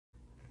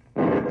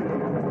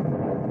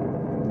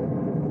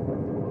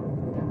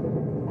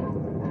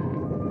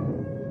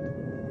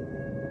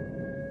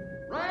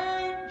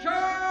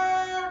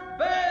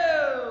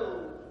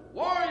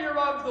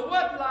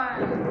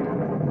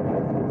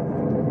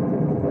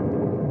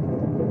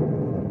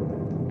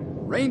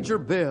Ranger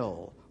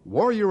Bill,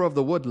 warrior of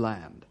the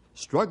woodland,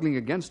 struggling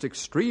against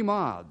extreme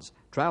odds,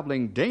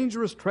 traveling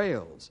dangerous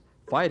trails,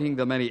 fighting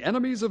the many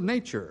enemies of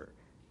nature.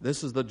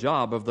 This is the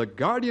job of the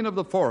guardian of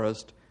the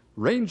forest,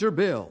 Ranger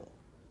Bill.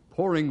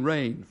 Pouring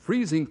rain,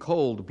 freezing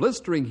cold,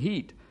 blistering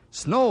heat,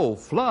 snow,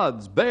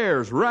 floods,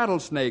 bears,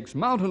 rattlesnakes,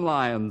 mountain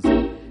lions.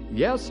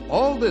 Yes,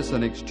 all this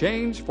in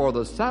exchange for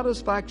the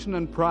satisfaction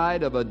and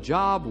pride of a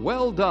job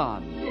well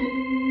done.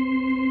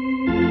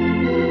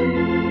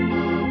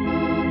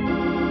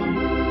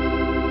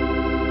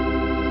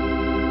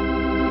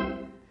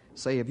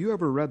 Say, have you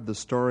ever read the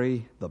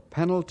story, The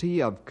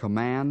Penalty of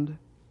Command?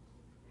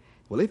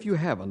 Well, if you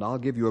haven't, I'll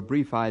give you a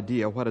brief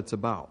idea what it's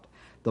about.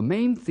 The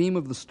main theme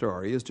of the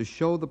story is to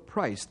show the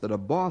price that a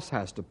boss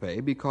has to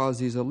pay because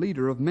he's a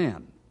leader of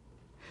men.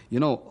 You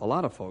know, a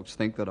lot of folks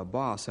think that a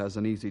boss has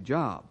an easy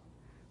job.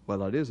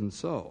 Well, it isn't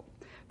so.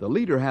 The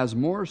leader has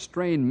more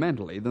strain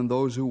mentally than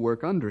those who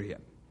work under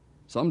him.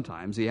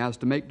 Sometimes he has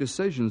to make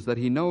decisions that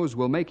he knows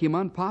will make him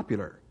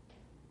unpopular.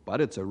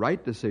 But it's a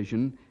right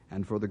decision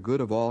and for the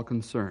good of all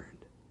concerned.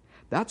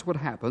 That's what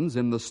happens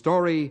in the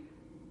story,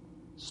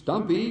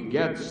 Stumpy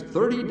Gets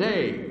 30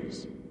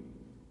 Days.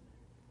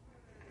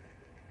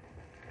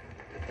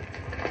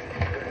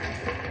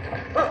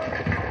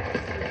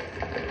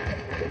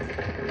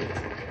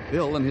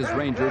 Bill and his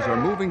rangers are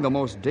moving the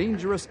most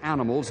dangerous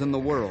animals in the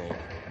world.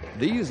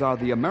 These are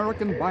the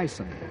American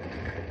bison.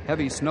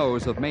 Heavy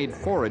snows have made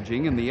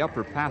foraging in the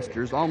upper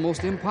pastures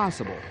almost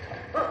impossible.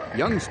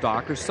 Young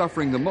stock are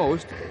suffering the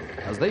most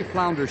as they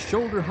flounder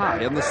shoulder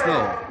high in the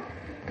snow.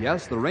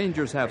 Yes, the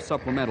rangers have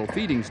supplemental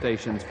feeding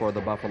stations for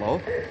the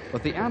buffalo,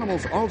 but the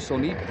animals also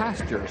need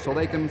pasture so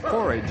they can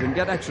forage and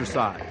get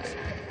exercise.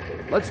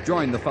 Let's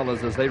join the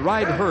fellas as they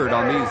ride herd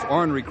on these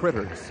ornery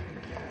critters.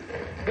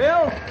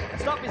 Bill,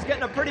 Stumpy's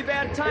getting a pretty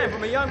bad time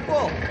from a young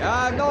bull. Yeah,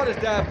 I've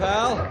noticed that,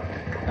 pal.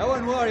 I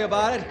wouldn't worry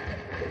about it.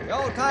 The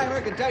old-timer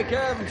can take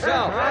care of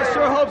himself. I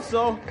sure hope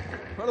so.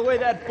 For the way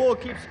that bull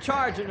keeps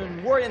charging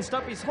and worrying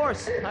Stumpy's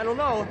horse, I don't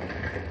know.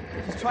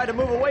 He's tried to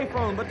move away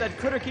from him, but that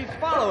critter keeps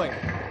following.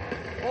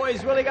 Boy,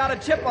 he's really got a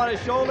chip on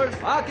his shoulders.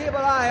 I'll keep an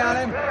eye on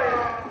him.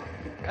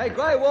 Hey,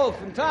 Gray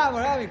Wolf and Tom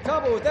are having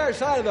trouble with their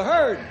side of the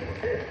herd.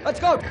 Let's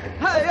go.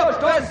 Hey, let's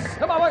go, Stumpy.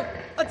 Come on, wait.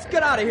 Let's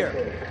get out of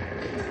here.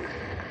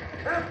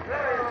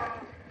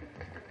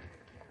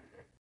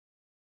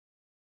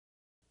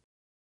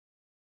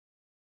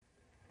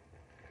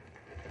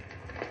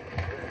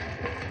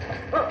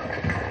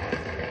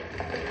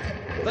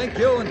 Think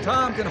you and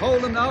Tom can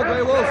hold him now,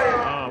 Gray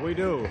Wolf? We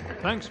do.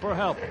 Thanks for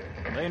help.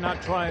 They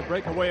not try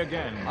break away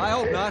again. I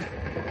hope not.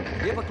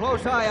 Keep a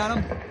close eye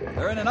on them.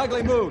 They're in an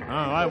ugly mood.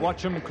 I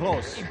watch them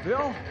close. Hey,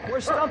 Bill,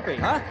 where's Stumpy?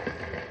 Huh?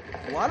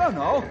 Well, I don't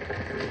know.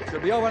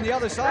 Should be over on the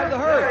other side of the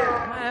herd.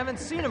 I haven't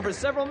seen him for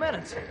several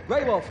minutes.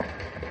 Gray Wolf,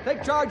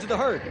 take charge of the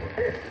herd.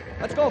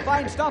 Let's go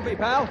find Stumpy,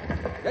 pal.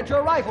 Get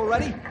your rifle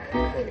ready.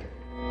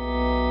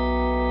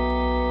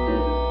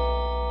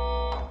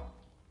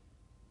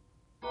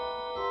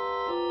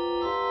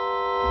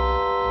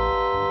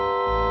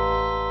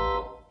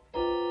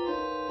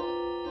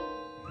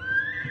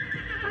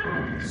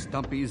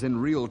 Stumpy's in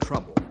real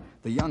trouble.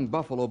 The young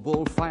buffalo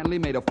bull finally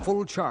made a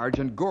full charge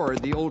and gored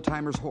the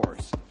old-timer's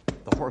horse.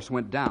 The horse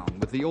went down,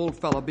 with the old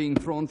fella being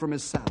thrown from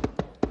his saddle.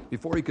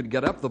 Before he could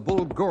get up, the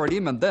bull gored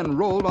him and then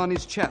rolled on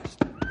his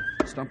chest.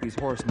 Stumpy's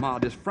horse,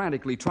 Maud, is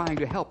frantically trying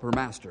to help her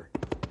master.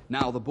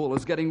 Now the bull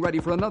is getting ready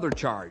for another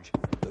charge.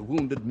 The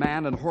wounded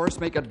man and horse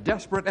make a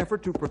desperate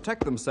effort to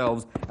protect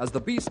themselves as the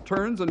beast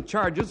turns and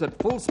charges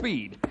at full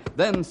speed.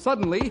 Then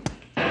suddenly...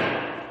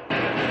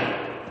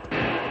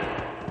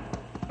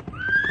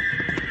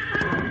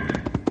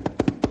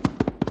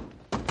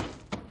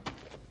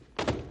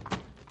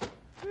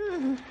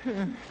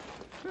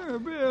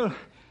 Bill,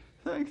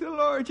 thank the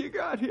Lord you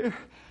got here.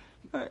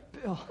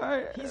 Bill,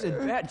 he's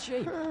in bad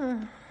shape.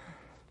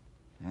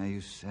 Yeah,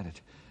 you said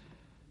it.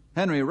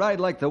 Henry, ride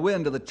like the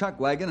wind to the chuck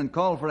wagon and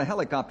call for a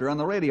helicopter on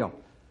the radio.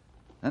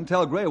 Then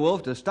tell Gray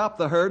Wolf to stop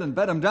the herd and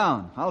bed him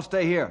down. I'll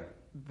stay here.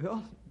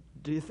 Bill,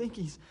 do you think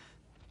he's...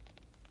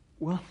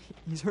 Well,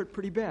 he's hurt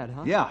pretty bad,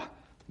 huh? Yeah.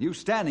 You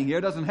standing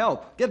here doesn't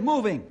help. Get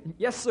moving.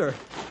 Yes, sir.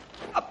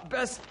 Up,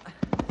 Bess.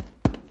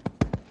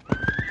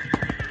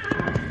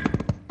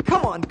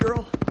 Come on,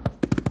 girl.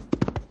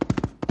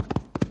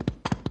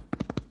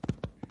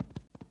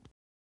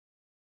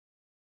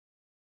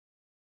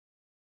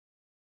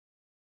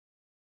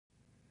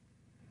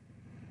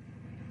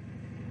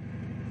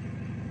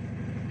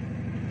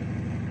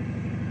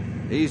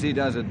 Easy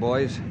does it,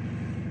 boys.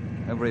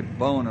 Every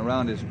bone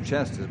around his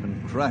chest has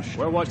been crushed.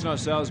 We're watching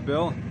ourselves,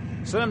 Bill.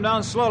 Set him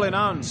down slowly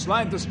now and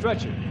slide the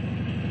stretcher.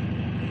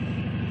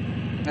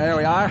 There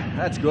we are.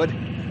 That's good.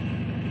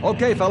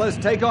 Okay, fellas,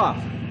 take off.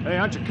 Hey,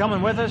 aren't you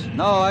coming with us?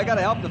 No, I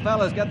gotta help the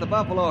fellas get the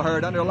buffalo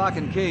herd under lock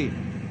and key.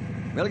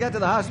 We'll get to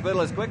the hospital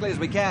as quickly as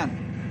we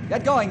can.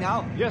 Get going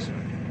now. Yes, sir.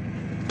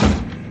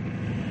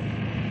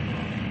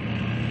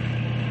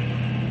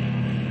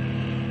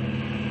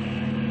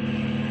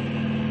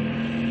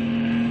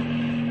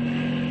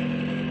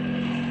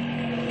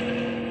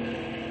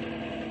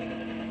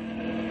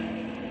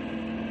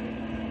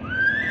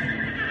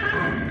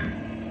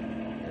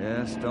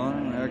 Yes,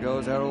 Storm, there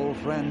goes our old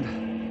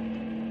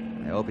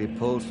friend. I hope he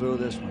pulls through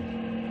this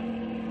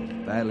one.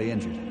 He's badly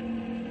injured.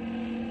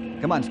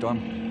 Come on,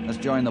 Storm. Let's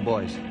join the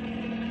boys.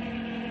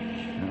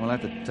 We'll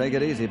have to take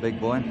it easy, big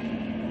boy.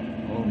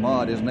 Old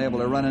Maud isn't able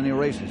to run any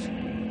races.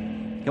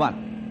 Come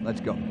on, let's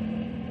go.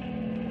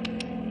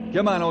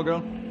 Come on, old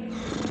girl.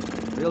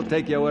 We'll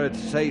take you where it's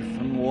safe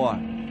and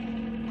warm.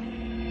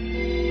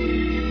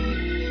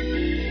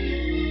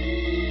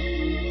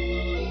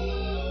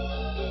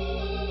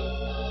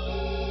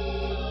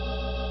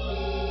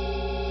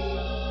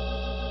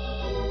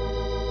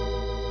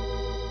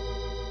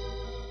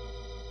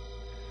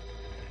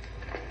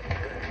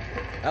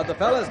 Have the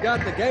fellas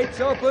got the gates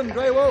open,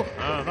 Grey Wolf?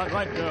 That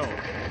right, Bill.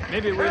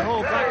 Maybe we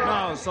hold back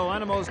now so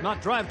animals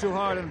not drive too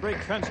hard and break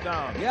fence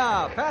down.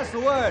 Yeah, pass the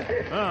word.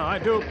 I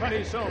do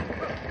plenty soon.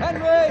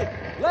 Henry,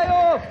 lay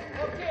off!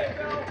 Okay,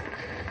 Bill.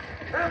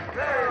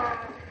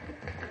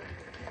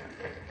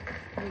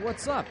 Hey,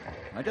 what's up?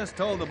 I just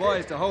told the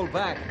boys to hold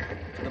back.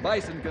 The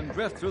bison can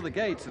drift through the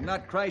gates and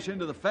not crash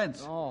into the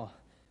fence. Oh,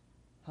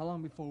 how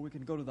long before we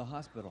can go to the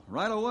hospital?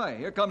 Right away.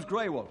 Here comes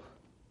Grey Wolf.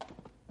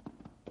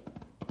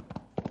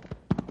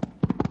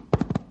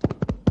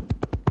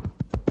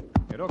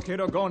 Okay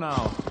to go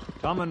now.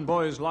 Tom and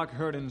boys lock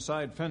herd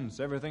inside fence.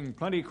 Everything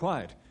plenty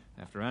quiet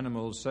after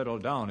animals settle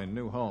down in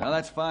new home. Now,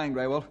 that's fine,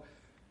 Grey Wolf.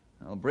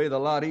 I'll breathe a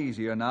lot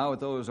easier now with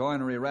those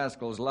ornery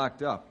rascals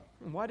locked up.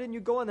 Why didn't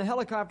you go in the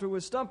helicopter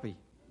with Stumpy?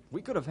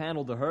 We could have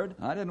handled the herd.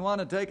 I didn't want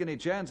to take any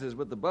chances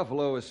with the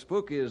buffalo as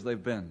spooky as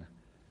they've been.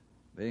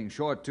 Being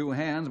short two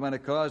hands might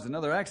have caused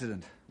another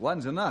accident.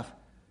 One's enough.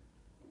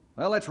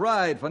 Well, let's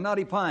ride for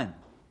Knotty Pine.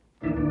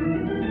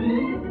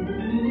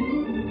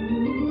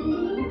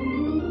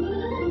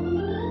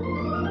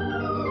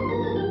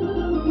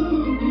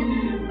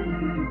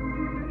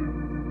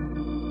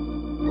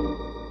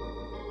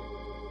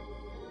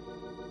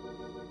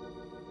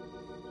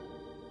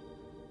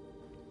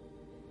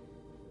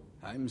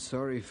 I'm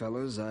sorry,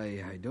 fellas.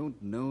 I don't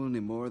know any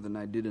more than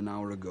I did an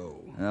hour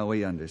ago.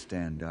 We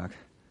understand, Doc.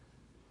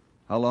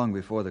 How long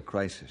before the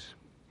crisis?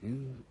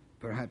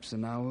 Perhaps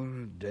an hour,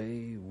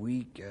 day,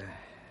 week.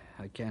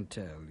 I can't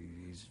tell.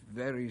 He's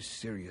very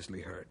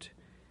seriously hurt.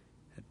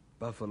 That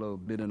buffalo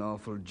did an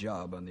awful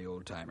job on the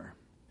old-timer.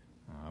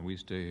 We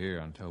stay here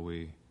until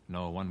we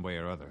know one way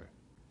or other.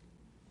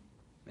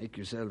 Make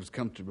yourselves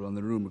comfortable in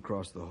the room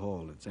across the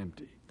hall. It's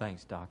empty.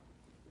 Thanks, Doc.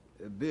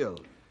 Bill.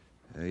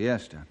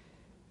 Yes, Doc.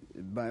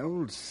 By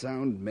old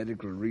sound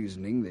medical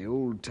reasoning, the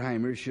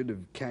old-timer should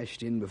have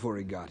cashed in before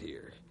he got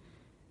here.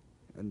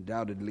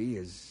 Undoubtedly,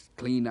 his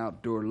clean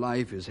outdoor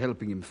life is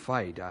helping him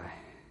fight.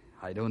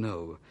 I don't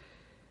know.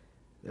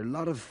 There are a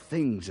lot of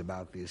things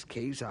about this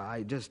case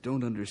I just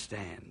don't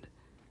understand.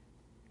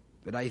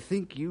 But I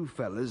think you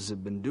fellas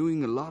have been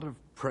doing a lot of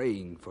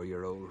praying for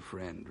your old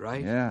friend,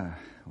 right? Yeah,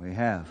 we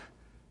have.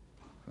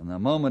 From the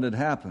moment it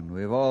happened,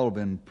 we've all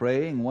been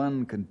praying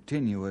one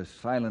continuous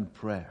silent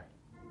prayer.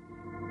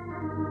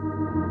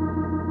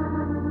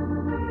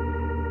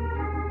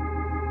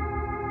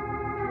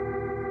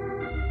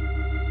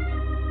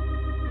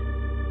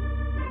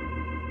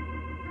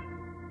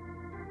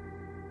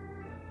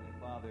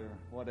 Father,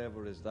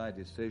 whatever is thy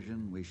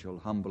decision, we shall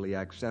humbly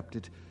accept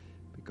it,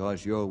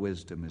 because your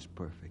wisdom is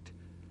perfect.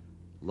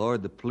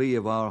 Lord, the plea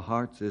of our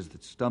hearts is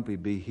that Stumpy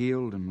be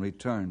healed and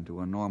return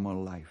to a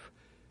normal life.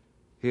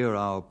 Hear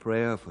our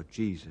prayer for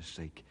Jesus'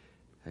 sake.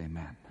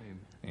 Amen.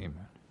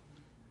 Amen.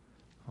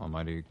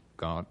 Almighty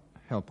God,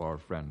 help our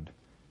friend.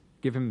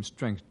 Give him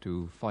strength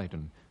to fight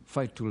and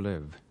fight to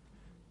live.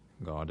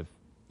 God, if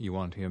you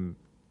want him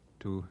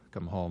to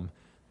come home,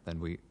 then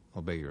we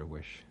obey your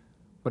wish.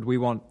 But we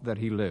want that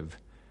he live.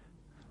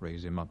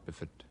 Raise him up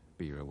if it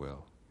be your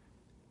will.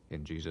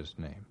 In Jesus'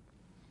 name,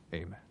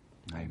 amen.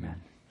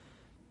 Amen.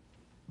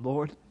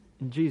 Lord,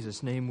 in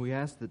Jesus' name we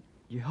ask that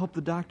you help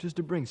the doctors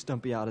to bring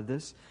Stumpy out of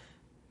this.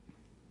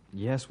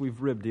 Yes,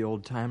 we've ribbed the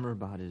old-timer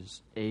about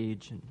his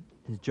age and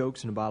his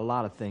jokes and about a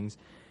lot of things.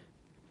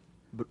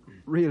 But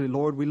really,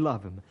 Lord, we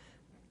love him.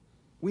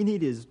 We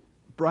need his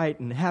bright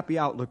and happy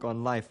outlook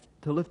on life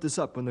to lift us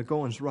up when the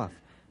going's rough.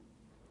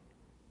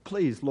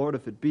 Please, Lord,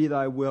 if it be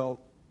thy will,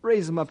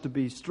 raise him up to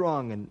be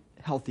strong and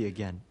healthy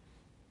again.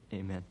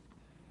 Amen.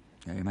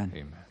 Amen.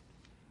 Amen.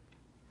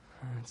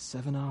 It's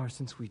 7 hours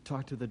since we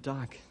talked to the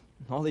doc.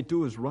 All they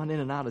do is run in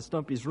and out of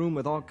Stumpy's room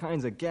with all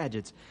kinds of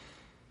gadgets.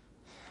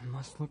 It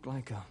must look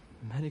like a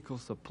medical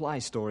supply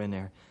store in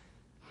there.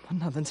 But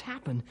nothing's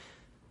happened.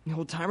 The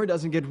old-timer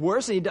doesn't get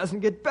worse and he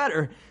doesn't get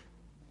better.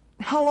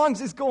 How long's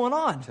this going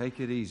on? Take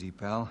it easy,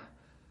 pal.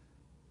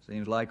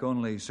 Seems like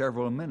only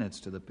several minutes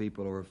to the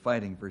people who are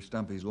fighting for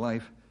Stumpy's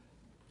life.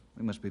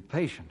 We must be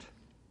patient.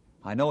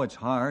 I know it's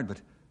hard,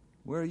 but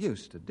we're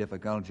used to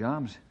difficult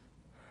jobs.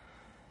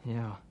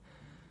 Yeah,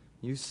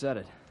 you said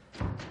it.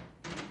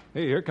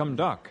 Hey, here come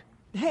Doc.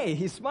 Hey,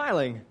 he's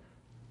smiling.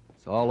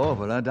 It's all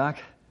over, huh, Doc?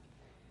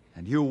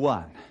 And you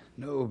won.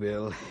 No,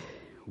 Bill.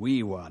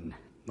 We won.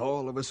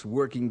 All of us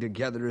working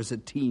together as a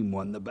team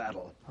won the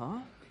battle.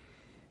 Huh?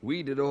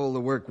 We did all the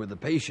work with the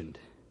patient,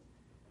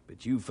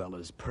 but you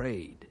fellas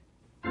prayed.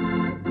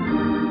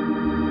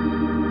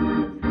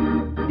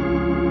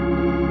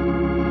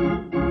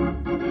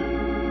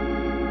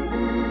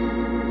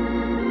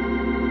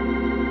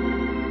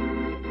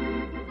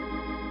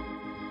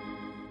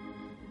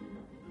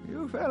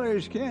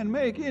 fellers can't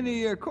make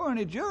any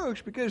corny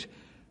jokes because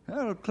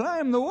I'll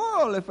climb the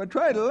wall if I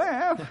try to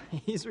laugh.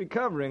 He's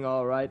recovering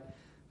all right.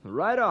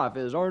 Right off,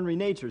 his ornery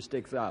nature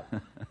sticks out.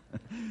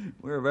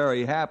 We're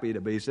very happy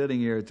to be sitting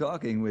here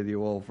talking with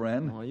you, old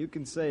friend. Well, you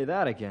can say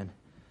that again.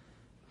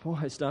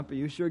 Boy, Stumpy,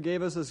 you sure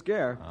gave us a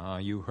scare.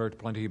 You hurt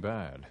plenty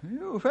bad.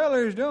 You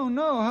fellers don't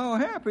know how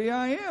happy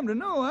I am to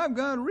know I've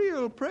got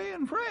real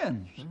praying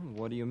friends.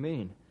 What do you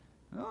mean?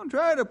 Don't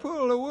try to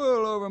pull the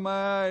wool over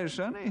my eyes,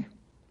 Sonny.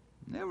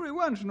 Every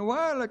once in a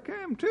while I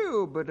came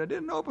to, but I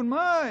didn't open my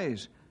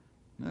eyes.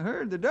 I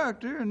heard the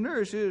doctor and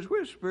nurses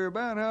whisper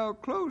about how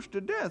close to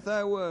death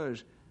I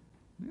was.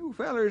 You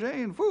fellers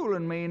ain't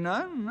fooling me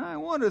none. I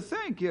want to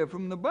thank you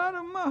from the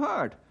bottom of my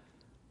heart.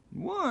 It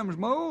warms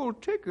my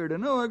old ticker to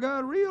know I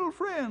got real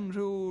friends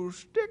who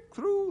stick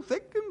through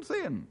thick and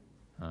thin.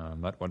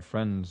 That's what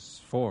friends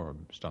for,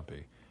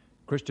 Stumpy.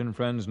 Christian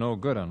friends no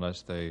good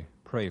unless they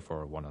pray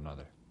for one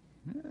another.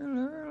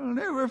 Well, I'll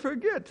never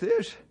forget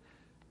this.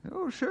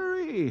 Oh,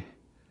 sirree.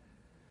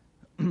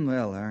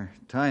 Well, our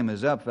time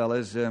is up,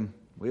 fellas.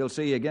 We'll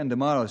see you again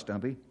tomorrow,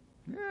 Stumpy.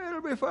 Yeah,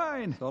 it'll be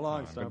fine. So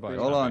long, Stumpy. Goodbye,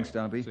 So long,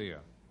 Stumpy. See ya.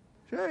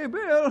 Say,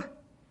 Bill,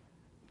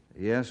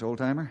 Yes,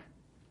 old-timer?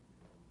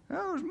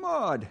 how's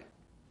Maud?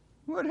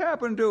 What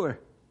happened to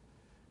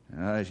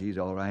her? She's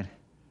all right.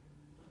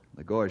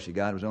 The gore she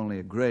got was only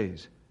a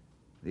graze.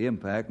 The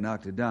impact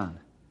knocked her down.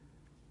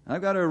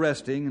 I've got her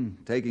resting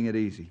and taking it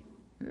easy.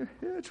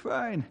 It's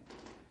fine.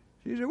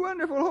 She's a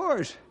wonderful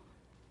horse.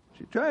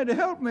 She tried to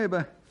help me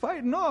by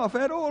fighting off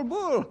that old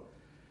bull.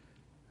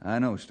 I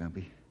know,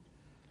 Stumpy.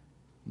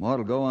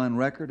 Maud'll go on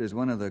record as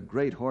one of the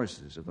great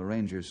horses of the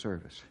Ranger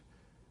Service.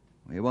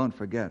 We won't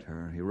forget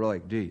her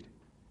heroic deed.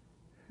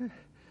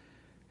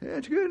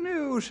 That's good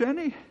news,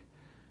 Sonny.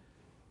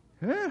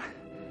 Well,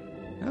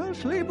 I'll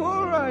sleep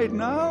all right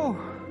now.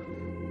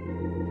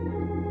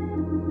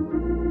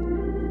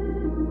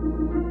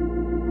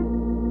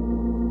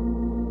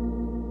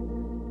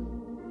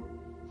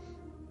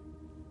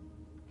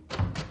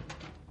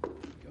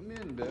 Come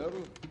in, Bill.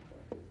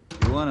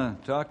 You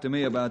want to talk to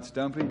me about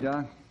Stumpy,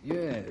 Doc?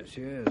 Yes,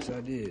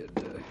 I did.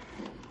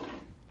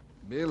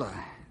 Bill,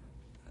 I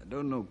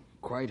don't know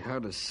quite how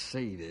to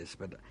say this,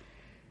 but,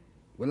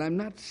 well, I'm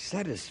not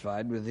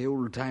satisfied with the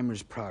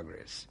old-timer's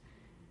progress.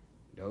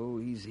 No,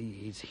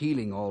 he's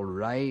healing all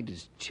right.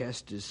 His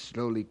chest is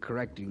slowly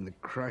correcting the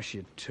crush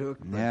it took.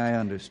 Yeah, I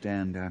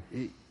understand, Doc.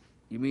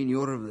 You mean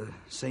you're of the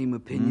same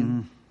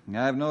opinion?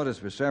 I've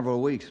noticed for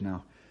several weeks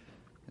now.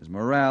 His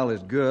morale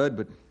is good,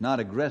 but not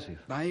aggressive.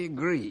 I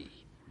agree.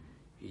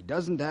 He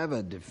doesn't have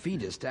a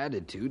defeatist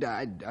attitude.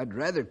 I'd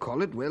rather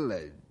call it, well,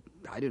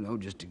 I don't know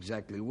just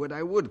exactly what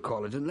I would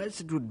call it,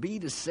 unless it would be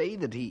to say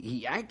that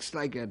he acts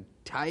like a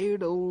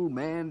tired old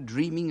man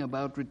dreaming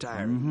about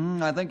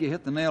retiring. I think you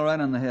hit the nail right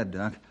on the head,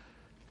 Doc.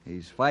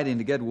 He's fighting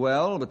to get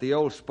well, but the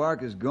old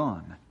spark is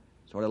gone.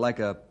 Sort of like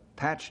a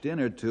patched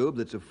inner tube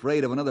that's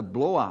afraid of another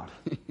blowout.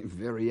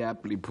 Very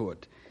aptly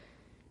put.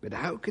 But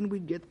how can we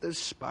get the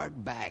spark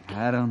back?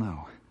 I don't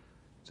know.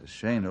 It's a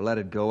shame to let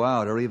it go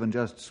out or even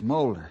just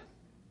smolder.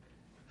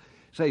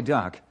 Say,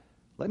 Doc,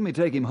 let me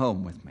take him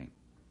home with me.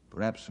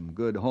 Perhaps some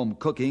good home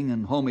cooking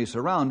and homey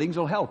surroundings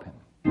will help him.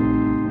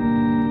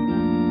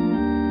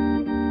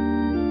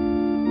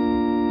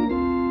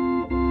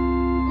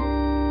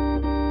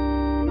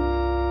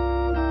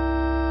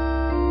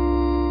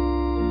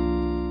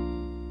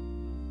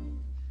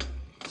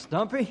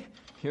 Stumpy,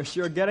 you're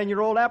sure getting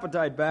your old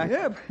appetite back.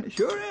 Yep,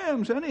 sure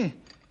am, Sonny.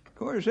 Of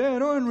course,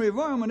 that ornery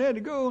varmint had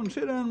to go and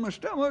sit on my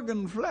stomach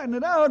and flatten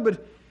it out,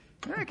 but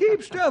I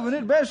keep stuffing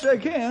it best I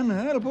can.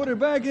 That'll put her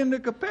back into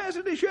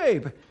capacity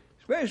shape,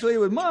 especially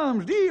with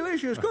Mom's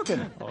delicious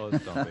cooking. Oh,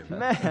 Stumpy.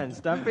 Man,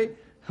 Stumpy,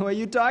 the way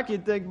you talk,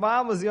 you'd think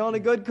Mom was the only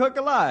good cook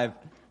alive.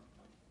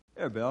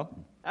 Here, Bill,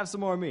 have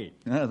some more meat.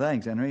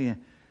 Thanks, Henry. I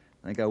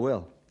think I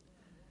will.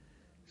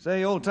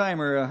 Say,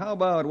 old-timer, how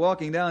about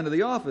walking down to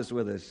the office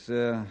with us?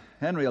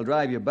 Henry will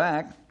drive you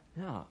back.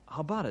 Yeah,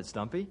 how about it,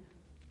 Stumpy?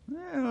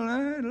 Well,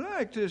 I'd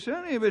like to,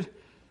 Sonny, but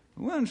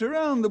once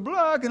around the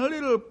block and a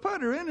little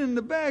puttering in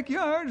the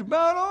backyard's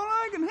about all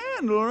I can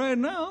handle right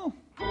now.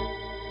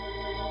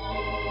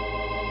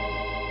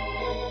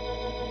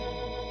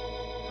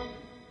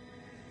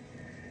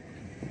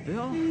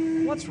 Bill,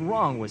 what's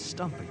wrong with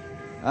Stumpy?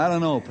 I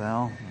don't know,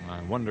 pal.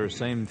 I wonder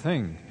same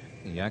thing.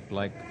 He act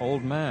like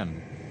old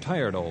man,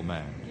 tired old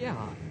man.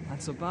 Yeah,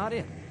 that's about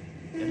it.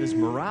 Yet his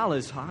morale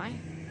is high.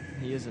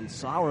 He isn't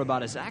sour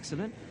about his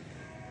accident.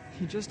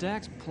 He just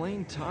acts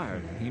plain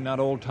tired. He not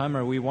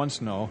old-timer we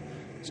once know.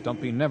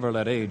 Stumpy never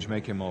let age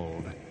make him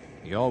old.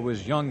 He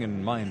always young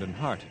in mind and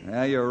heart.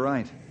 Yeah, you're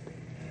right.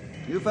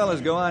 You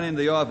fellas go on into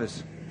the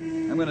office.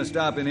 I'm going to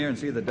stop in here and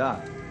see the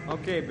doc.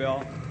 Okay,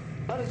 Bill.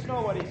 Let us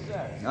know what he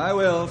says. I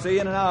will. See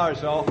you in an hour or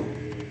so.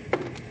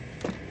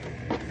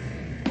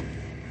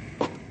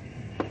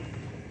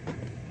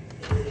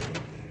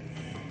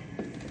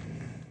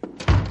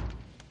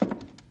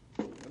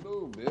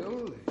 Hello,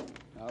 Bill.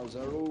 How's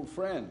our old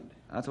friend?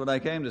 That's what I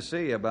came to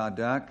see you about,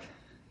 Doc.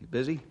 You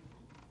busy?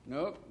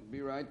 Nope,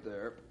 be right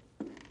there.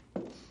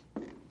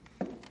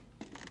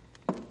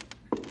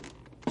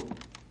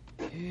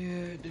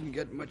 Yeah, didn't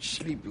get much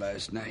sleep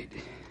last night.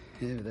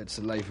 Yeah, that's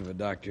the life of a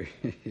doctor.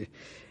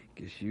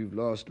 Guess you've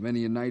lost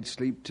many a night's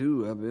sleep,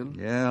 too, huh, Bill?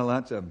 Yeah,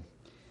 lots of 'em.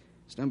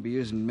 Stumpy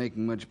isn't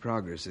making much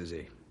progress, is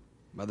he?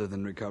 Other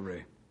than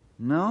recovery.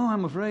 No,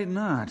 I'm afraid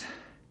not.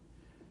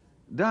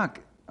 Doc,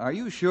 are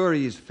you sure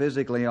he's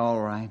physically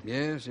all right?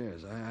 Yes.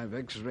 I've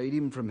x-rayed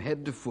him from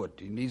head to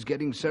foot, and he's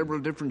getting several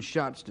different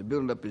shots to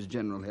build up his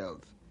general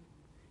health.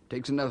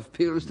 Takes enough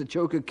pills to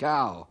choke a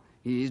cow.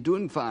 He's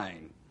doing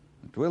fine.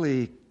 But will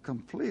he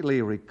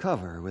completely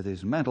recover with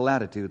his mental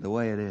attitude the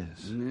way it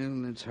is?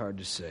 Well, that's hard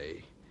to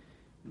say.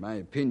 In my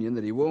opinion,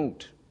 that he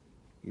won't.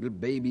 He'll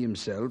baby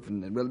himself,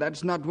 and, well,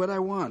 that's not what I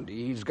want.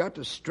 He's got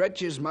to stretch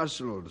his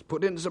muscles,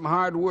 put in some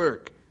hard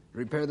work,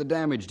 repair the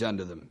damage done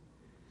to them.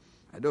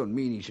 I don't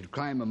mean he should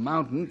climb a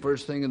mountain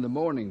first thing in the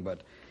morning,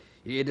 but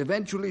it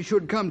eventually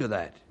should come to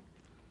that.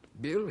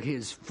 Bill,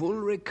 his full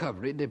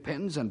recovery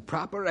depends on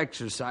proper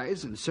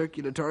exercise and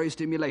circulatory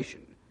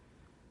stimulation.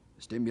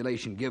 The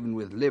stimulation given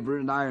with liver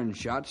and iron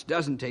shots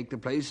doesn't take the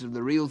place of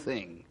the real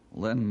thing.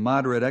 Well, then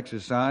moderate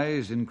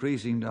exercise,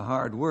 increasing to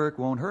hard work,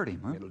 won't hurt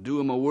him, huh? It'll do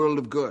him a world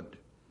of good.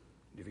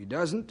 If he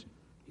doesn't,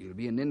 he'll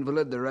be an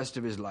invalid the rest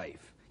of his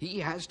life. He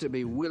has to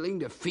be willing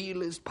to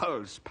feel his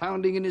pulse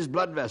pounding in his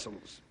blood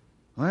vessels.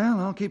 Well,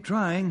 I'll keep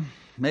trying.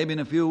 Maybe in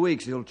a few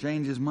weeks he'll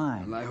change his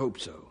mind. Well, I hope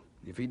so.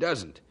 If he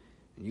doesn't,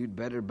 you'd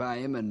better buy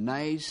him a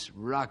nice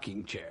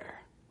rocking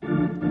chair.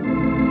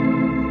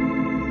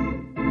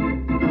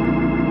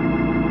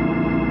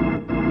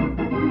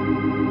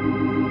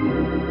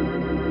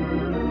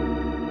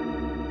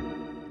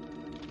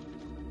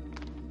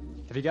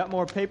 Have you got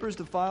more papers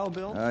to file,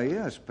 Bill?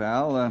 Yes,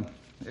 pal.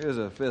 Here's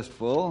a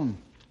fistful.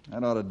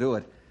 That ought to do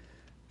it.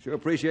 Sure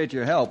appreciate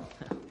your help.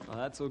 Well,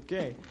 that's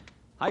okay.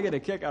 I get a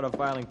kick out of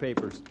filing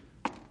papers,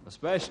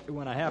 especially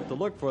when I have to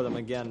look for them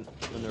again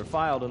when they're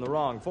filed in the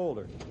wrong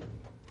folder.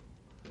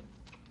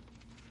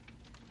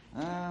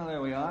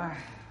 There we are.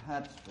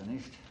 That's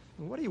finished.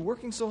 What are you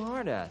working so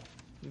hard at?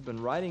 You've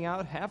been writing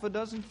out half a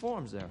dozen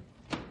forms there.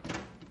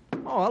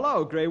 Oh,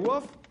 hello, Grey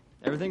Wolf.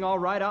 Everything all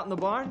right out in the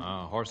barn?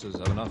 Horses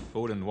have enough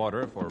food and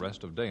water for a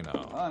rest of day now.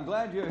 Well, I'm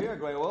glad you're here,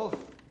 Grey Wolf,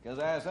 because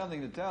I have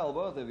something to tell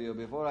both of you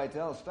before I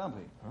tell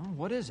Stumpy. Oh,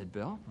 what is it,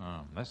 Bill?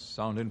 That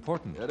sounds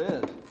important. It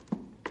is.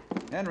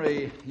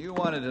 Henry, you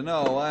wanted to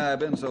know why I've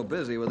been so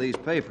busy with these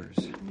papers.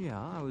 Yeah,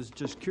 I was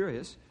just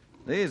curious.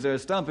 These are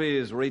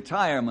Stumpy's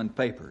retirement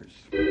papers.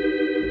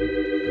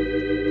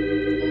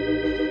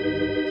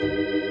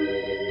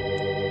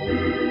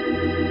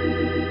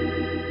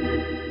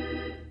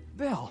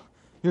 Bill,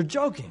 you're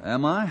joking.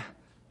 Am I?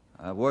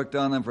 I've worked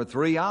on them for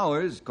 3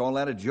 hours. Call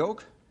that a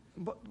joke?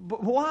 But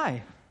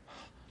why?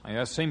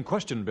 Same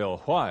question,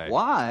 Bill. Why?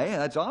 Why?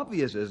 That's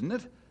obvious, isn't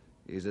it?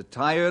 He's a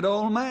tired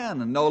old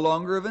man and no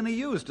longer of any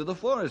use to the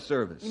Forest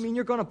Service. You mean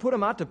you're going to put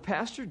him out to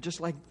pasture just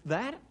like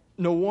that?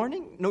 No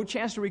warning? No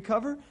chance to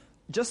recover?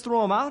 Just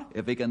throw him out?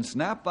 If he can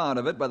snap out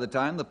of it by the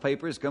time the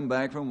papers come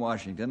back from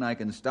Washington, I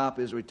can stop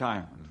his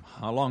retirement.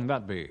 How long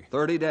that be?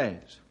 30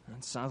 days.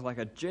 That sounds like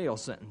a jail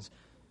sentence.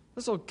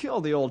 This'll kill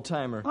the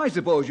old-timer. I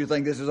suppose you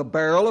think this is a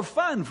barrel of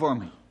fun for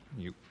me.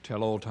 You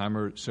tell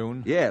old-timer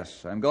soon?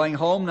 Yes, I'm going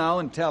home now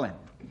and tell him.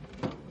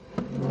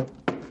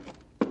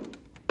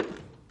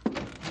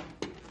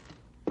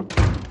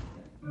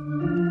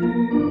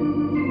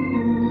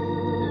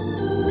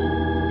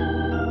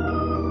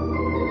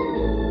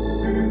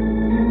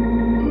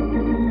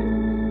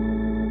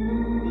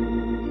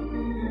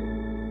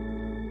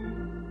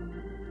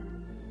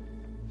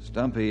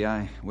 Stumpy,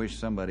 I wish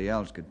somebody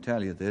else could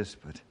tell you this,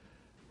 but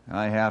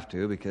I have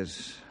to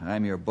because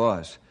I'm your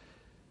boss.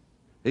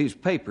 These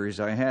papers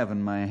I have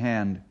in my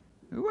hand.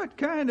 What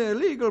kind of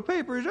legal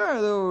papers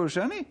are those,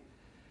 Sonny?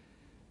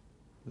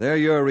 They're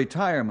your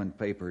retirement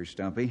papers,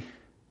 Stumpy.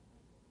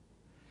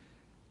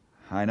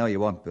 I know you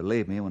won't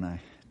believe me when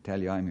I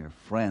tell you I'm your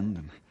friend,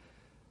 and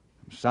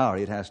I'm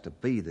sorry it has to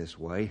be this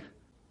way.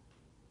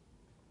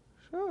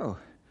 So,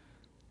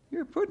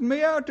 you're putting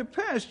me out to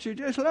pasture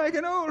just like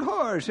an old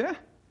horse, huh?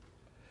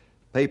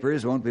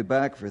 Papers won't be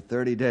back for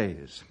 30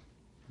 days.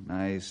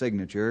 My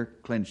signature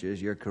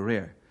clinches your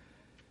career.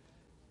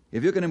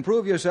 If you can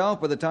improve yourself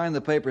by the time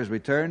the papers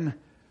return,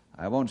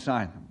 I won't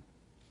sign them.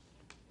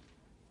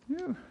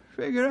 You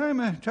figure I'm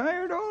a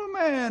tired old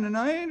man and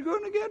I ain't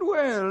going to get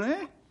well,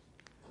 eh?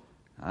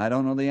 I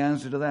don't know the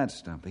answer to that,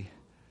 Stumpy.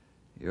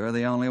 You're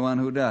the only one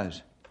who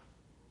does.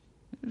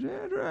 Is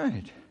that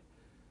right?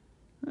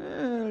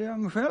 Well,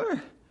 young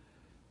feller,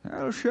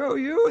 I'll show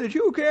you that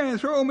you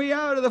can't throw me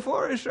out of the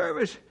Forest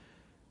Service.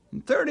 In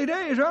 30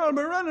 days, I'll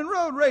be running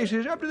road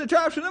races up to the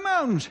tops of the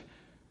mountains.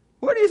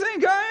 What do you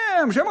think I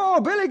am, some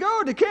old billy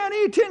goat that can't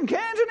eat tin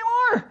cans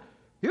anymore?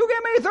 You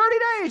give me 30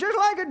 days just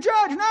like a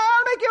judge. Now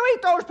I'll make you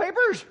eat those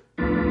papers.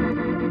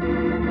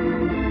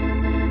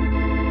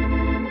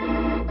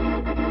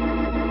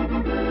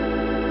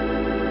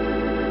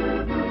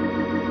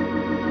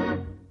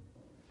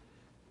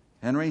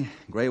 Henry,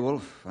 Grey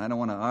Wolf, I don't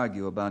want to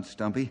argue about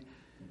Stumpy.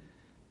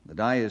 The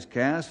die is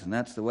cast, and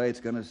that's the way it's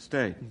going to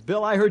stay.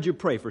 Bill, I heard you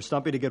pray for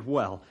Stumpy to get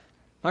well.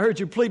 I heard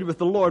you pleaded with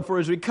the Lord for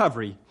his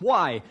recovery.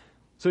 Why?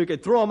 So you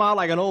could throw him out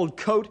like an old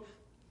coat?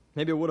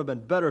 Maybe it would have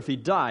been better if he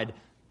died.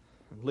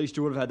 At least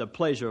you would have had the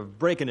pleasure of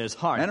breaking his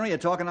heart. Henry, you're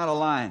talking out of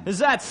line. Is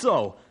that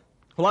so?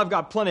 Well, I've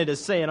got plenty to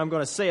say, and I'm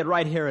going to say it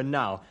right here and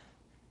now.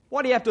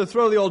 Why do you have to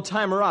throw the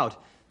old-timer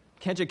out?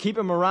 Can't you keep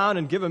him around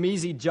and give him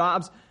easy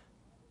jobs?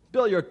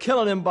 Bill, you're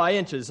killing him by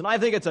inches, and I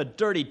think it's a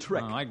dirty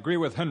trick. I agree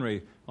with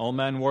Henry. Old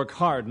man worked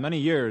hard many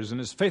years and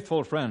his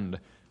faithful friend.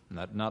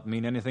 That not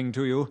mean anything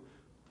to you?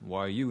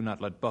 Why you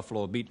not let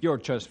Buffalo beat your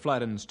chest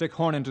flat and stick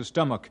horn into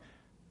stomach?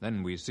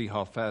 Then we see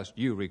how fast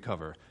you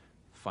recover.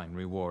 Fine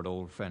reward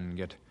old friend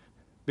get.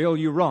 Bill,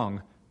 you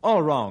wrong.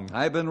 All wrong.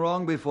 I've been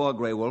wrong before,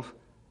 Grey Wolf.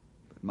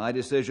 But my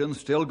decision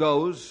still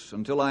goes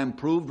until I'm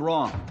proved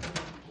wrong.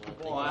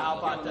 Boy, how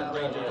about that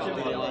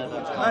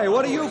Ranger? Hey,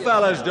 what are you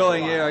fellas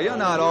doing here? You're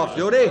not off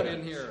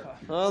duty.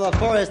 Well, the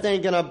forest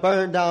ain't gonna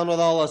burn down with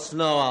all the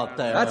snow out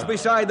there. That's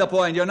beside the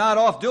point. You're not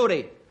off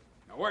duty.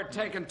 We're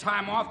taking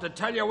time off to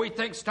tell you we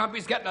think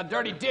Stumpy's getting a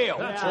dirty deal.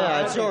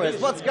 Yeah, it sure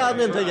is. What's gotten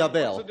into you,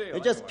 Bill? You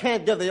just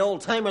can't give the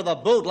old-timer the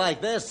boot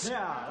like this.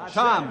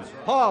 Tom,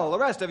 Paul, the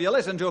rest of you,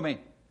 listen to me.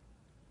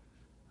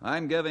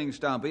 I'm giving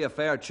Stumpy a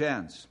fair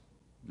chance.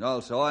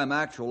 Also, I'm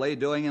actually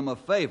doing him a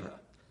favor.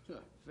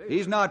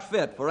 He's not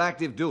fit for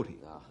active duty.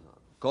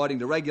 According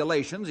to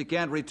regulations, he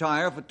can't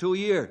retire for 2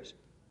 years.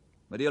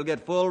 But he'll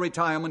get full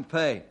retirement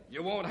pay.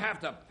 You won't have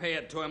to pay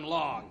it to him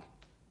long.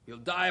 He'll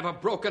die of a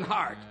broken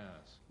heart.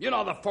 Yes. You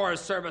know the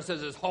Forest Service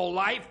is his whole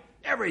life.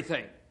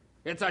 Everything.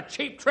 It's a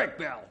cheap trick,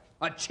 Bill.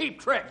 A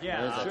cheap trick.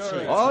 Yeah,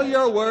 sure. All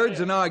your words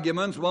and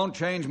arguments won't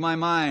change my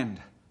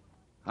mind.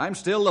 I'm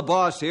still the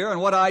boss here,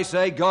 and what I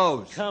say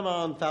goes. Come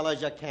on,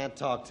 fellas, you can't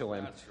talk to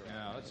him. That's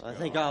right. Yeah, I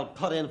think I'll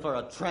put in for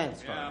a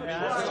transfer.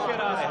 Let's get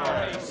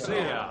out of here. See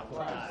ya.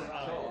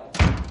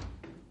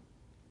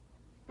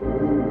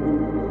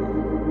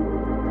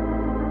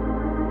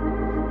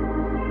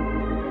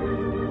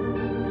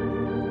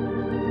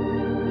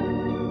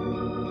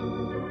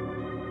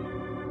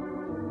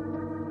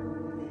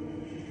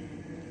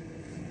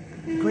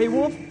 Grey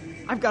Wolf,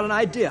 I've got an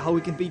idea how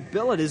we can beat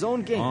Bill at his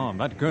own game. Oh,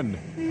 that good.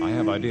 I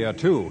have idea,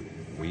 too.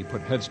 We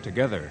put heads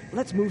together.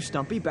 Let's move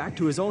Stumpy back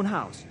to his own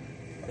house.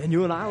 Then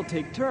you and I'll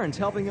take turns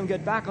helping him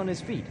get back on his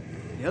feet.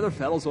 The other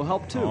fellows will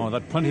help, too. Oh,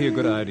 that plenty a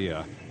good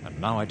idea. And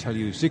now I tell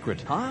you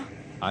secret. Huh?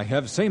 I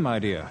have same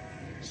idea.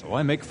 So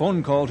I make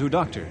phone call to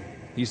doctor.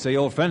 He say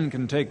old friend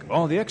can take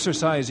all the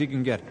exercise he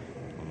can get.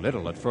 A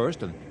little at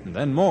first, and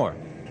then more.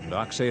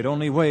 Doc say it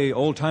only way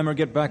old-timer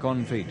get back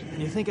on feet.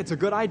 You think it's a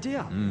good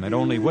idea? It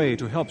only way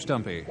to help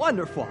Stumpy.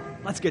 Wonderful.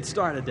 Let's get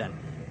started then.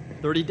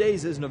 30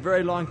 days isn't a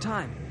very long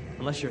time,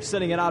 unless you're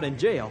sitting it out in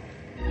jail.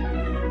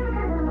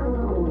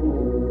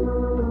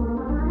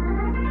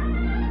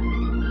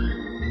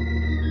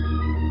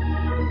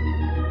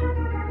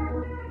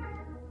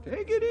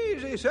 Take it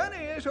easy,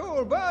 Sonny. This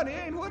old body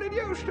ain't what it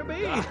used to be.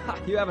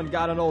 You haven't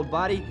got an old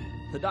body.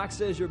 The doc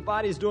says your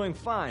body's doing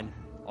fine.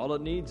 All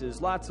it needs is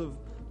lots of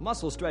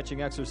muscle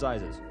stretching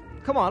exercises.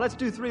 Come on, let's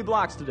do 3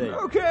 blocks today.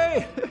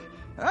 Okay.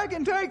 I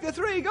can take the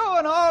 3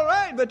 going all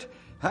right, but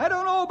I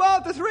don't know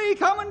about the 3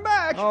 coming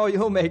back. Oh,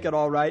 you'll make it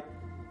all right.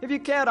 If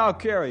you can't, I'll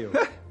carry you.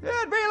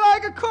 It'd be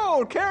like a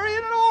colt carrying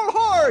an old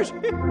horse.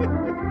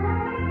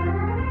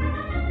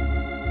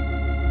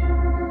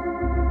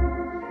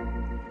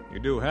 You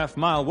do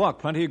half-mile walk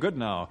plenty good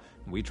now.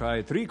 We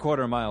tried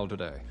 3/4 mile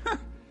today.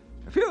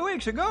 A few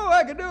weeks ago,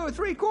 I could do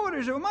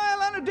 3/4 of a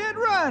mile on a dead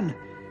run.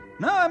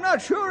 Now I'm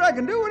not sure I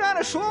can do it on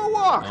a slow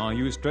walk. Oh,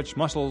 you stretch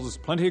muscles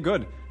plenty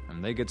good,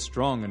 and they get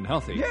strong and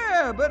healthy.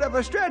 Yeah, but if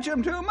I stretch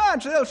them too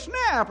much, they'll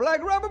snap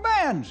like rubber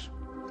bands.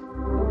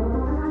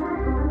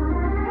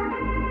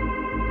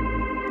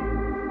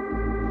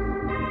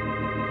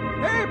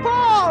 Hey,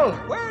 Paul,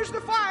 where's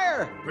the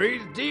fire?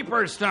 Breathe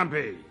deeper,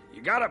 Stumpy.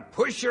 You gotta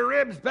push your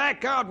ribs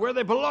back out where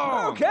they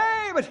belong.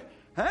 Okay, but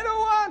I don't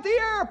want the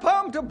air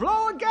pump to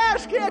blow a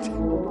gasket.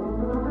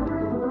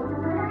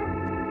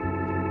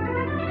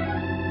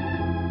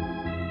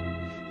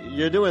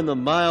 You're doing the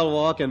mile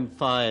walk in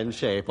fine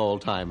shape,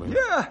 old-timer.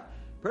 Yeah,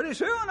 pretty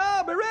soon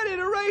I'll be ready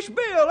to race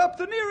Bill up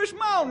the nearest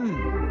mountain.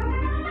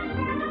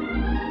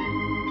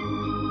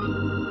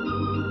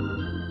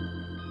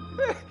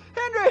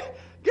 Henry,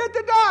 get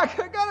the doc.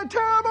 I got a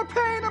terrible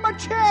pain in my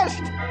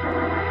chest.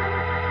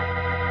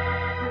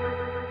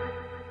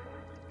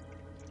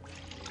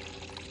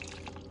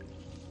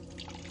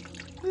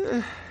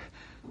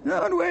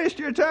 Don't waste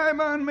your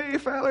time on me,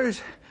 fellers.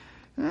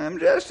 I'm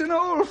just an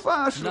old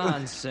fossil.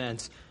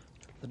 Nonsense.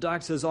 The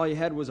doc says all you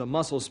had was a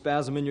muscle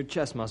spasm in your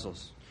chest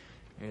muscles.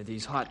 Here,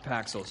 these hot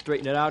packs will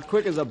straighten it out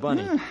quick as a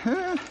bunny.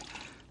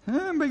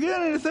 I'm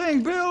beginning to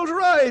think Bill's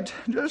right,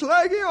 just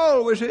like he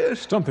always is.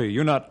 Stumpy,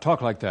 you not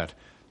talk like that.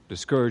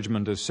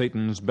 Discouragement is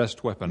Satan's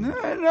best weapon.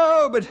 I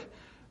know, but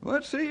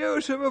what's the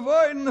use of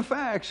avoiding the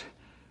facts?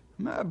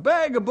 My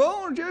bag of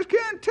bones just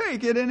can't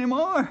take it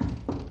anymore.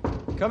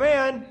 Come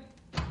in.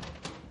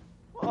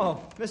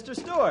 Oh, Mr.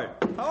 Stewart.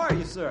 How are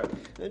you, sir?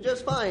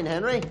 Just fine,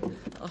 Henry.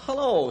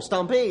 Hello,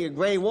 Stumpy,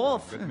 Grey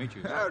Wolf. Good to meet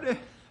you, sir. Howdy.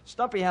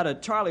 Stumpy had a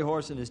Charlie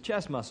horse in his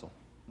chest muscle.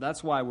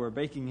 That's why we're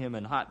baking him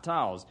in hot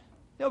towels.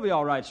 He'll be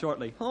all right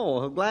shortly.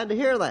 Oh, glad to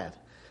hear that.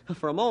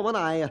 For a moment,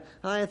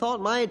 I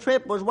thought my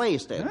trip was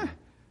wasted. Huh?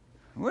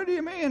 What do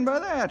you mean by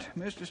that,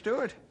 Mr.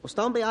 Stewart? Well,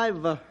 Stumpy,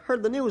 I've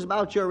heard the news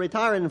about your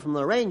retiring from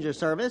the Ranger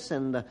Service,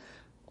 and, I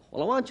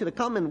want you to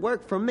come and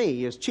work for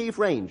me as Chief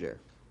Ranger.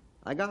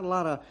 I got a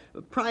lot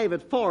of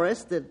private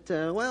forest that,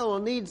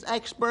 needs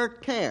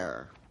expert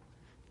care.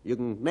 You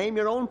can name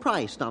your own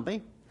price,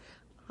 Stumpy.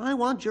 I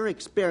want your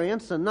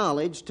experience and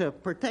knowledge to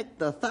protect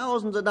the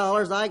thousands of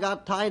dollars I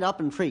got tied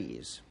up in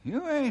trees.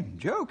 You ain't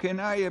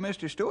joking, are you,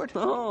 Mr. Stewart?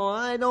 Oh,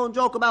 I don't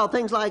joke about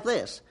things like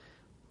this.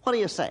 What do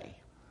you say?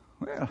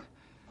 Well,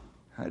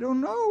 I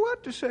don't know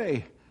what to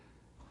say.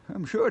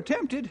 I'm sure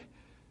tempted.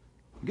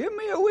 Give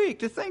me a week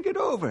to think it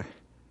over.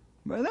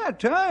 By that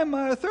time,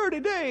 my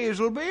 30 days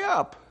will be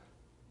up.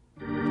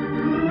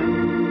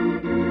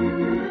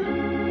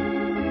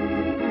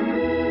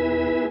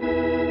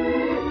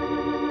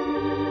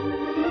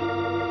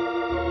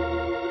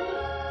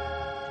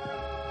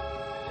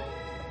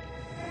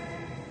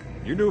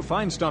 You do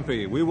fine,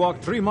 Stumpy. We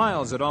walked 3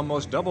 miles at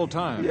almost double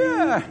time.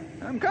 Yeah,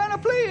 I'm kind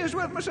of pleased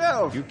with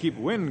myself. You keep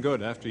wind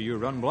good after you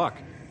run block.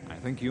 I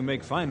think you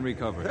make fine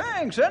recovery.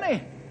 Thanks,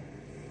 Sonny.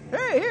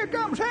 Hey, here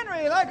comes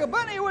Henry like a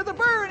bunny with a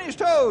burr in his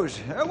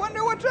toes. I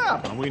wonder what's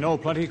up. And we know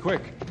plenty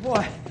quick.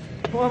 Boy,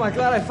 am I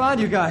glad I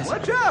found you guys.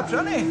 What's up,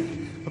 Sonny?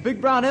 A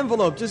big brown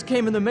envelope just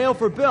came in the mail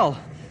for Bill.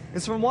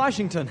 It's from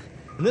Washington,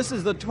 and this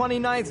is the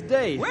 29th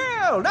day.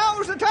 Well,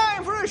 now's the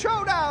time for a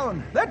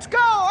showdown. Let's go.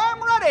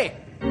 I'm ready.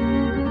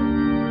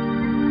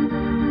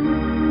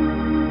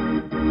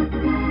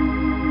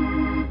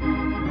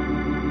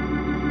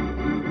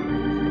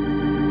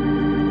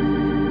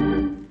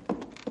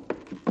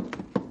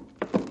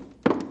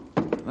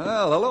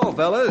 Well, hello,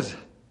 fellas.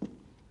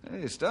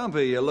 Hey,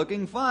 Stumpy, you're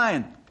looking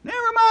fine. Never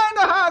mind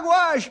the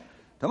hogwash.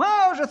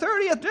 Tomorrow's the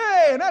 30th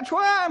day, and that's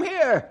why I'm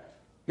here.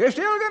 You're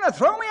still going to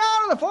throw me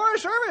out of the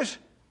Forest Service?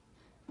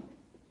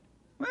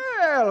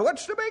 Well,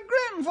 what's the big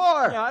grin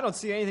for? Yeah, I don't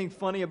see anything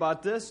funny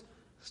about this.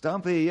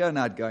 Stumpy, you're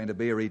not going to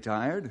be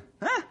retired.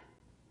 Huh?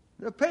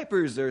 The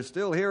papers are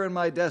still here in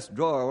my desk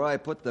drawer where I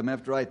put them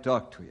after I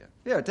talked to you.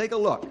 Here, take a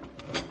look.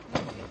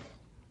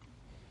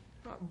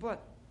 But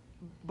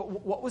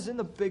what was in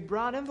the big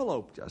brown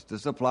envelope? Just a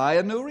supply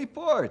of new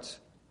reports.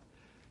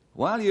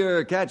 While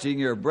you're catching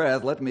your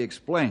breath, let me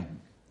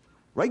explain.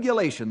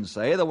 Regulations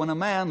say that when a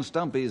man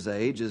Stumpy's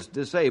age is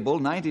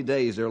disabled 90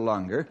 days or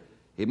longer,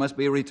 he must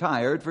be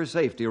retired for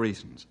safety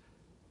reasons.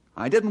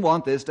 I didn't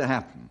want this to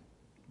happen,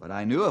 but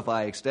I knew if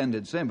I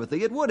extended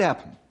sympathy, it would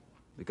happen,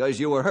 because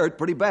you were hurt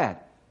pretty bad.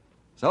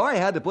 So I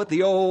had to put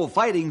the old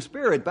fighting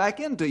spirit back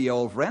into you,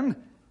 old friend.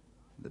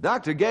 The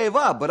doctor gave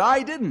up, but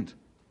I didn't.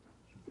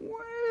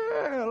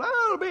 Well,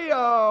 I'll be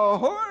a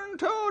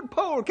horn-toed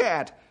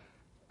polecat.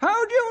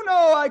 How'd you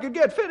know I could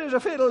get fit as a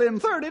fiddle in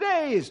 30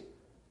 days?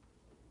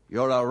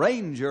 You're a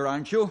ranger,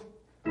 aren't you?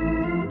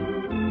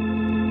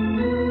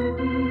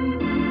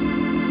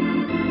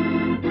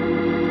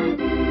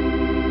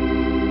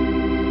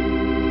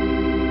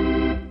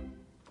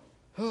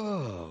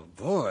 Oh,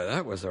 boy,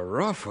 that was a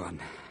rough one.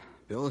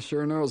 Bill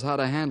sure knows how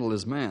to handle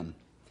his men.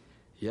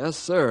 Yes,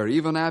 sir,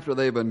 even after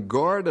they've been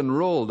gored and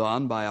rolled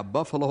on by a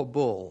buffalo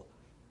bull.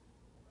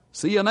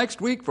 See you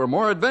next week for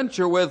more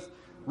adventure with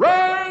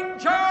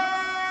Ranger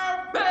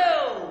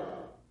Bill!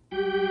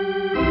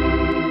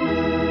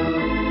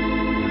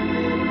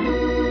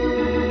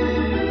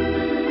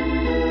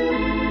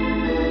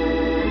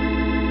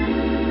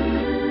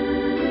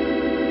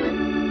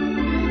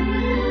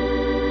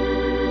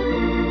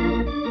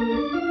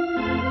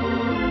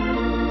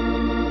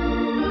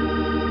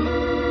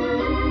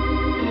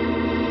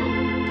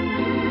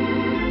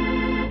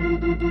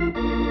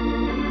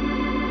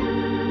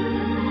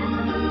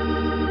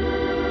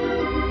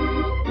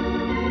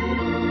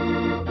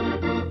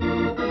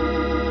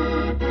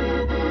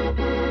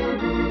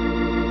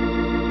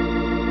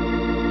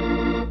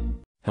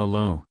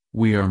 Hello,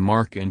 we are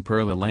Mark and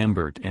Perla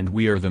Lambert and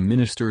we are the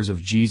ministers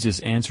of Jesus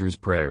Answers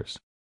Prayers.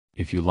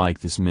 If you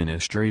like this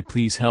ministry,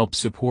 please help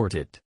support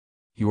it.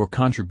 Your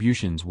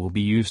contributions will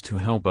be used to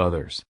help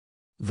others.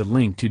 The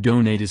link to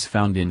donate is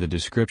found in the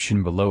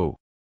description below.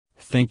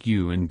 Thank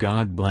you and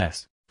God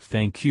bless.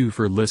 Thank you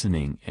for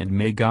listening and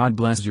may God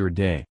bless your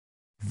day.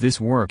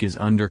 This work is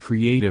under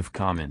Creative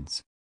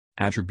Commons.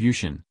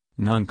 Attribution,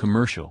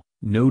 non-commercial,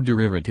 no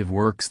derivative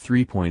works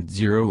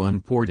 3.0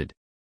 unported.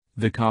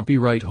 The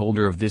copyright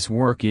holder of this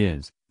work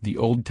is the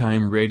Old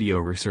Time Radio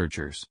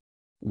Researchers.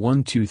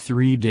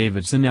 123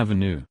 Davidson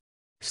Avenue,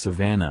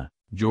 Savannah,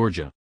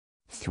 Georgia.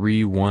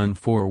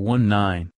 31419.